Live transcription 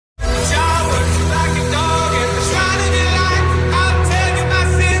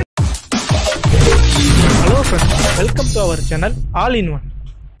our channel all in one.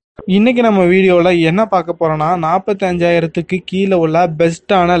 இன்னைக்கு நம்ம வீடியோல என்ன பார்க்க போறோம்னா 45000க்கு கீழ உள்ள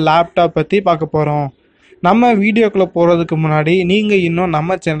பெஸ்டான லேப்டாப் பத்தி பார்க்க போறோம். நம்ம வீடியோக்குள்ள போறதுக்கு முன்னாடி நீங்க இன்னும்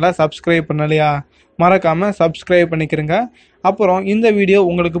நம்ம சேனலை சப்ஸ்கிரைப் பண்ணலையா? மறக்காம சப்ஸ்கிரைப் பண்ணிக்கிறங்க. அப்புறம் இந்த வீடியோ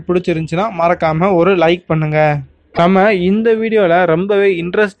உங்களுக்கு பிடிச்சிருந்துச்சுனா மறக்காம ஒரு லைக் பண்ணுங்க. நம்ம இந்த வீடியோல ரொம்பவே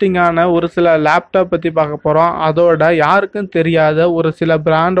இன்ட்ரெஸ்டிங்கான ஒரு சில லேப்டாப் பத்தி பார்க்க போறோம். அதோட யாருக்கும் தெரியாத ஒரு சில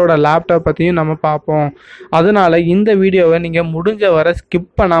பிராண்டோட லேப்டாப் பத்தியும் நம்ம பார்ப்போம். அதனால இந்த வீடியோவை நீங்க முடிஞ்ச வரை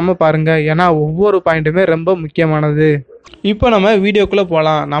ஸ்கிப் பண்ணாம பாருங்க. ஏன்னா ஒவ்வொரு பாயிண்ட்டுமே ரொம்ப முக்கியமானது. இப்போ நம்ம வீடியோக்குள்ளே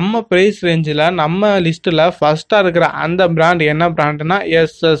போகலாம். நம்ம ப்ரைஸ் ரேஞ்சில் நம்ம லிஸ்ட்டில் ஃபஸ்ட்டாக இருக்கிற அந்த பிராண்ட் என்ன பிராண்டுனா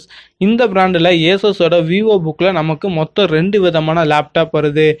ஏசஸ். இந்த பிராண்டில் ஏசஸோட விவோ புக்கில் நமக்கு மொத்தம் 2 விதமான லேப்டாப்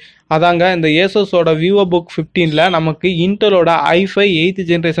வருது. அதாங்க இந்த ஏசஸோட vivobook 15ல் நமக்கு இன்டலோட i5 8th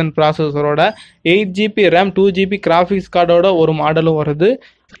generation ப்ராசஸரோட 8GB RAM 2GB graphics கார்டோட ஒரு மாடலும் வருது.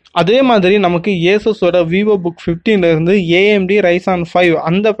 அதே மாதிரி நமக்கு ஏசஸோட vivobook 15லேருந்து AMD Ryzen 5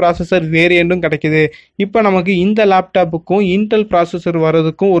 அந்த ப்ராசஸர் வேரியண்ட்டும் கிடைக்குது. இப்போ நமக்கு இந்த லேப்டாப்புக்கும் இன்டெல் ப்ராசஸர்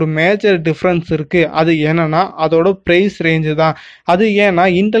வர்றதுக்கும் ஒரு மேஜர் டிஃப்ரென்ஸ் இருக்குது. அது என்னன்னா அதோட ப்ரைஸ் ரேஞ்சு தான். அது ஏன்னா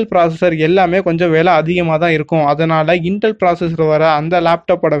இன்டெல் ப்ராசஸர் எல்லாமே கொஞ்சம் விலை அதிகமாக தான் இருக்கும். அதனால் இன்டெல் ப்ராசஸர் வர அந்த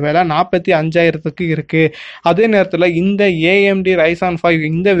லேப்டாப்போட விலை 45000க்கு இருக்குது. அதே நேரத்தில் இந்த AMD Ryzen 5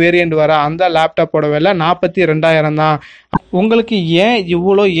 இந்த வேரியண்ட் வர அந்த லேப்டாப்போட விலை 42000 தான். உங்களுக்கு ஏன்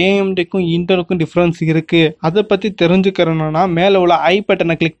இவ்வளோ AMDக்கும் இன்டெலுக்கும் டிஃப்ரென்ஸ் இருக்குது அதை பற்றி தெரிஞ்சுக்கிறணுன்னா மேலே உள்ள ஐ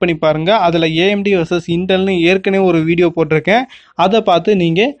பட்டனை கிளிக் பண்ணி பாருங்கள். அதில் AMD vs இன்டெல்னு ஏற்கனவே ஒரு வீடியோ போட்டிருக்கேன். அதை பார்த்து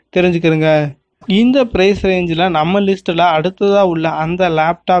நீங்கள் தெரிஞ்சுக்கிறங்க. இந்த ப்ரைஸ் ரேஞ்சில் நம்ம லிஸ்ட்டில் அடுத்ததாக உள்ள அந்த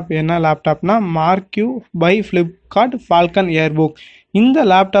லேப்டாப் என்ன லேப்டாப்னா MarQ by Flipkart falkon aerbook. இந்த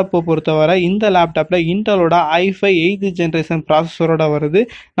லேப்டாப்பை பொறுத்தவரை இந்த லேப்டாப்பில் இன்டலோட i5 8th ஜென்ரேஷன் ப்ராசஸரோட வருது.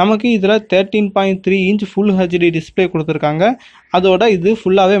 நமக்கு இதில் 13.3 இன்ச் ஃபுல் HD டிஸ்பிளே கொடுத்துருக்காங்க. அதோட இது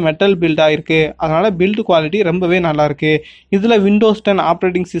ஃபுல்லாகவே மெட்டல் பில்டாக இருக்குது. அதனால் பில்டு குவாலிட்டி ரொம்பவே நல்லாயிருக்கு. இதில் விண்டோஸ் 10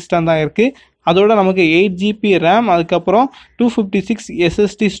 ஆப்ரேட்டிங் சிஸ்டம் தான் இருக்குது. அதோட நமக்கு 8GB ரேம் அதுக்கப்புறம் 256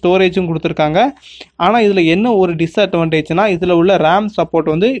 SSD ஸ்டோரேஜும் கொடுத்துருக்காங்க. ஆனால் இதில் என்ன ஒரு டிஸ்அட்வான்டேஜ்னா இதில் உள்ள ரேம்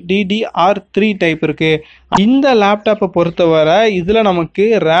சப்போர்ட் வந்து DDR3 டைப் இருக்குது. இந்த லேப்டாப்பை பொறுத்தவரை இதில் நமக்கு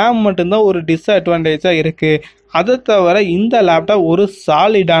ரேம் மட்டும்தான் ஒரு டிஸ்அட்வான்டேஜாக இருக்குது. அதை தவிர இந்த லேப்டாப் ஒரு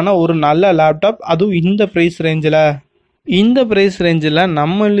சாலிடான ஒரு நல்ல லேப்டாப், அதுவும் இந்த ப்ரைஸ் ரேஞ்சில். இந்த ப்ரைஸ் ரேஞ்சில்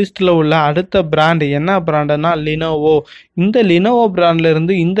நம்ம லிஸ்ட்டில் உள்ள அடுத்த பிராண்ட் என்ன பிராண்டுனா lenovo. இந்த lenovo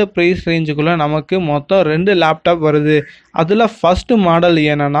பிராண்ட்லேருந்து இந்த ப்ரைஸ் ரேஞ்சுக்குள்ளே நமக்கு மொத்தம் 2 லேப்டாப் வருது. அதில் ஃபஸ்ட்டு மாடல்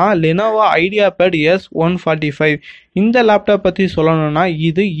என்னன்னா lenovo ideapad S145. இந்த லேப்டாப் பற்றி சொல்லணும்னா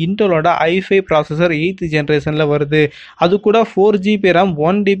இது இன்டலோட i5 ப்ராசஸர் 8th ஜென்ரேஷனில் வருது. அது கூட 4GB ரேம்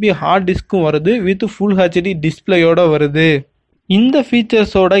 1TB ஹார்ட் டிஸ்க்கும் வருது வித் ஃபுல் HD டிஸ்பிளேயோடு வருது. இந்த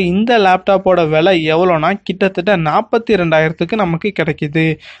ஃபீச்சர்ஸோட இந்த லேப்டாப்போட விலை எவ்வளோனா கிட்டத்தட்ட 42000க்கு நமக்கு கிடைக்கிது.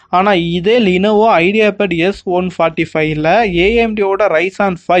 ஆனால் இதே lenovo ideapad S145ல் AMDயோட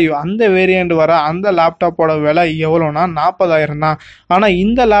Ryzen 5 அந்த வேரியண்ட் வர அந்த லேப்டாப்போட விலை எவ்வளோனா 40000 தான். ஆனால்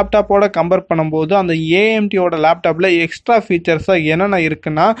இந்த லேப்டாப்போட கம்பேர் பண்ணும்போது அந்த AMDயோட லேப்டாப்பில் எக்ஸ்ட்ரா ஃபீச்சர்ஸாக என்னென்ன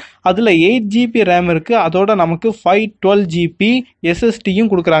இருக்குன்னா அதில் 8GB ரேம் இருக்குது. அதோட நமக்கு 512GB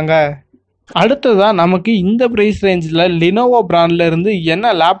SSDயும் கொடுக்குறாங்க. அடுத்ததாக நமக்கு இந்த ப்ரைஸ் ரேஞ்சில் lenovo பிராண்டில் இருந்து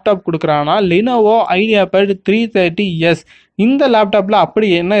என்ன லேப்டாப் கொடுக்குறாங்கன்னா lenovo ideapad 330S. இந்த லேப்டாப்பில் அப்படி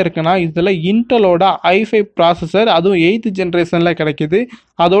என்ன இருக்குன்னா இதில் இன்டலோட i5 ப்ராசஸர் அதுவும் 8th ஜென்ரேஷனில் கிடைக்கிது.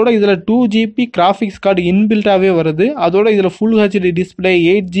 அதோட இதில் 2GB கிராஃபிக்ஸ் கார்டு இன்பில்ட்டாகவே வருது. அதோட இதில் full HD display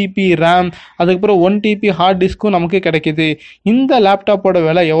 8GB RAM அதுக்கப்புறம் 1TB ஹார்ட் டிஸ்க்கும் நமக்கு கிடைக்கிது. இந்த லேப்டாப்போட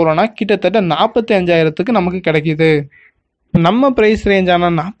விலை எவ்வளோனா கிட்டத்தட்ட 45000க்கு நமக்கு கிடைக்கிது. நம்ம ப்ரைஸ் ரேஞ்சான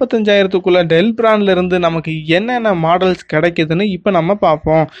 45000க்குள்ள டெல் பிராண்ட்லேருந்து நமக்கு என்னென்ன மாடல்ஸ் கிடைக்குதுன்னு இப்போ நம்ம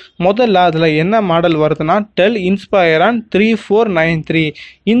பார்ப்போம். முதல்ல அதில் என்ன மாடல் வருதுன்னா டெல் இன்ஸ்பைரான் 3493.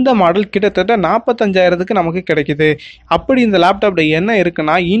 இந்த மாடல் கிட்டத்தட்ட 45000க்கு நமக்கு கிடைக்குது. அப்படி இந்த லேப்டாப்பில் என்ன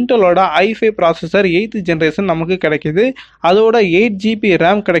இருக்குன்னா இன்டலோட i5 ப்ராசஸர் 8th ஜென்ரேஷன் நமக்கு கிடைக்குது. அதோட 8GB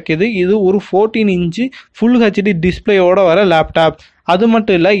ரேம் கிடைக்குது. இது ஒரு 14 இன்ச்சு ஃபுல் HD டிஸ்பிளேயோட வர லேப்டாப். அது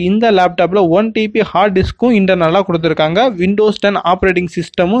மட்டும் இல்லை இந்த லேப்டாப்பில் 1TB ஹார்ட் டிஸ்க்கும் இன்டர்னலாக கொடுத்துருக்காங்க. விண்டோஸ் 10 ஆப்ரேட்டிங்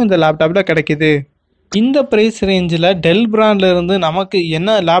சிஸ்டமும் இந்த லேப்டாப்பில் கிடைக்கிது. இந்த ப்ரைஸ் ரேஞ்சில் டெல் பிராண்ட்லேருந்து நமக்கு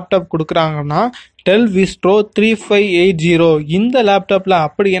என்ன லேப்டாப் கொடுக்குறாங்கன்னா டெல் விஸ்ட்ரோ 3580. இந்த லேப்டாப்பில்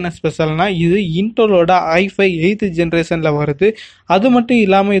அப்படி என்ன ஸ்பெஷல்னா இது இன்டலோட i5 8th ஜென்ரேஷனில் வருது. அது மட்டும்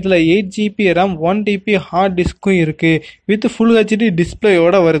இல்லாமல் இதில் 8GB ரேம் 1TB ஹார்ட் டிஸ்க்கும் இருக்குது வித் ஃபுல் HD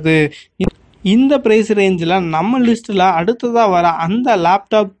டிஸ்பிளேயோடு வருது. இந்த ப்ரைஸ் ரேஞ்சில் நம்ம லிஸ்ட்டில் அடுத்ததாக வர அந்த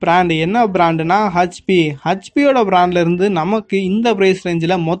லேப்டாப் பிராண்ட் என்ன பிராண்டுனா ஹெச்பியோட பிராண்ட்லேருந்து நமக்கு இந்த ப்ரைஸ்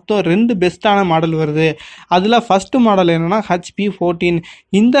ரேஞ்சில் மொத்தம் 2 பெஸ்ட்டான மாடல் வருது. அதில் ஃபஸ்ட்டு மாடல் என்னென்னா HP 14.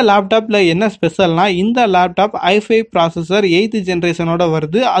 இந்த லேப்டாப்பில் என்ன ஸ்பெஷல்னா இந்த லேப்டாப் i5 ப்ராசஸர் 8th ஜென்ரேஷனோட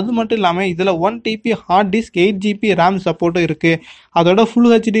வருது. அது மட்டும் இல்லாமல் இதில் 1 TB hard disk 8 GB RAM சப்போர்ட்டும் இருக்குது. அதோட ஃபுல்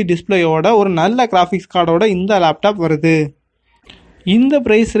HD டிஸ்பிளேயோட ஒரு நல்ல கிராஃபிக்ஸ் கார்டோட இந்த லேப்டாப் வருது. இந்த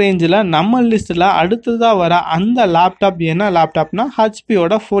ப்ரைஸ் ரேஞ்சில் நம்ம லிஸ்ட்டில் அடுத்ததாக வர அந்த லேப்டாப் என்ன லேப்டாப்னா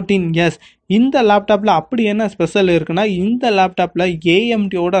ஹெச்பியோட 14s. இந்த லேப்டாப்பில் அப்படி என்ன ஸ்பெஷல் இருக்குன்னா இந்த லேப்டாப்பில்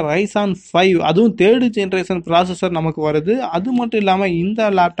AMDயோட Ryzen 5 அதுவும் 3rd ஜென்ரேஷன் ப்ராசஸர் நமக்கு வருது. அது மட்டும் இல்லாமல்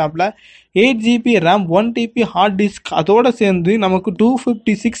இந்த லேப்டாப்பில் 8 GB RAM 1 TB hard disk அதோடு சேர்ந்து நமக்கு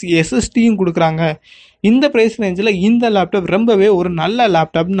 256 SSDயும் கொடுக்குறாங்க. இந்த ப்ரைஸ் ரேஞ்சில் இந்த லேப்டாப் ரொம்பவே ஒரு நல்ல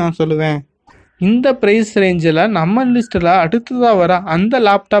லேப்டாப்னு நான் சொல்லுவேன். இந்த ப்ரைஸ் ரேஞ்சில் நம்ம லிஸ்ட்டில் அடுத்ததாக வர அந்த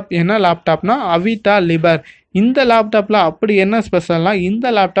லேப்டாப் என்ன லேப்டாப்னா Avita லிபர். இந்த லேப்டாப்பில் அப்படி என்ன ஸ்பெஷல்னா இந்த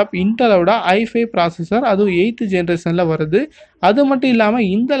லேப்டாப் இன்டலோட i5 ப்ராசஸர் அதுவும் 8th ஜென்ரேஷனில் வருது. அது மட்டும் இல்லாமல்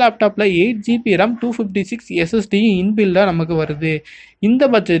இந்த லேப்டாப்பில் 8 GB RAM 256 SSDயும் இன்பில்டாக நமக்கு வருது. இந்த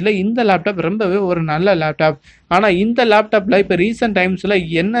பட்ஜெட்டில் இந்த லேப்டாப் ரொம்பவே ஒரு நல்ல லேப்டாப். ஆனால் இந்த லேப்டாப்பில் இப்போ ரீசெண்ட் டைம்ஸில்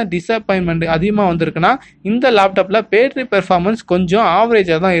என்ன டிசப்பாயின்மெண்ட் அதிகமாக வந்திருக்குன்னா இந்த லேப்டாப்பில் பேட்டரி பெர்ஃபார்மன்ஸ் கொஞ்சம்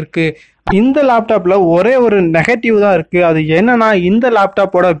ஆவரேஜாக தான் இருக்குது. இந்த லேப்டாப்பில் ஒரே ஒரு நெகட்டிவ் தான் இருக்குது. அது என்னன்னா இந்த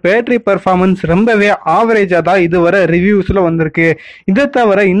லேப்டாப்போட பேட்டரி பெர்ஃபார்மன்ஸ் ரொம்பவே ஆவரேஜாக தான் இதுவரை ரிவ்யூஸில் வந்திருக்கு. இதை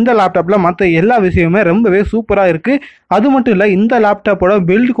தவிர இந்த லேப்டாப்பில் மற்ற எல்லா விஷயமுமே ரொம்பவே சூப்பராக இருக்குது. அது மட்டும் இல்லை இந்த லேப்டாப்போட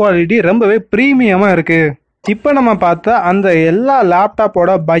பில்ட் குவாலிட்டி ரொம்பவே ப்ரீமியமாக இருக்குது. இப்போ நம்ம பார்த்தா அந்த எல்லா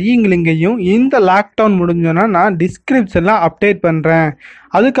லேப்டாப்போட பையிங் லிங்கையும் இந்த லாக்டவுன் முடிஞ்சோன்னா நான் டிஸ்கிரிப்ஷனில் அப்டேட் பண்ணுறேன்.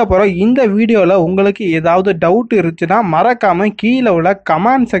 அதுக்கப்புறம் இந்த வீடியோவில் உங்களுக்கு ஏதாவது டவுட் இருந்துச்சுன்னா மறக்காமல் கீழே உள்ள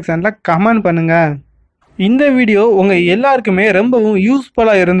கமெண்ட் செக்ஷனில் கமெண்ட் பண்ணுங்கள். இந்த வீடியோ உங்கள் எல்லாருக்குமே ரொம்பவும்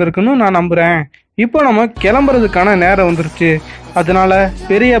யூஸ்ஃபுல்லாக இருந்திருக்குன்னு நான் நம்புகிறேன். இப்போ நம்ம கிளம்புறதுக்கான நேரம் வந்துருச்சு. அதனால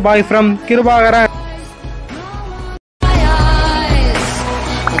பெரிய பாய் ஃப்ரம் கிருபாகரன்.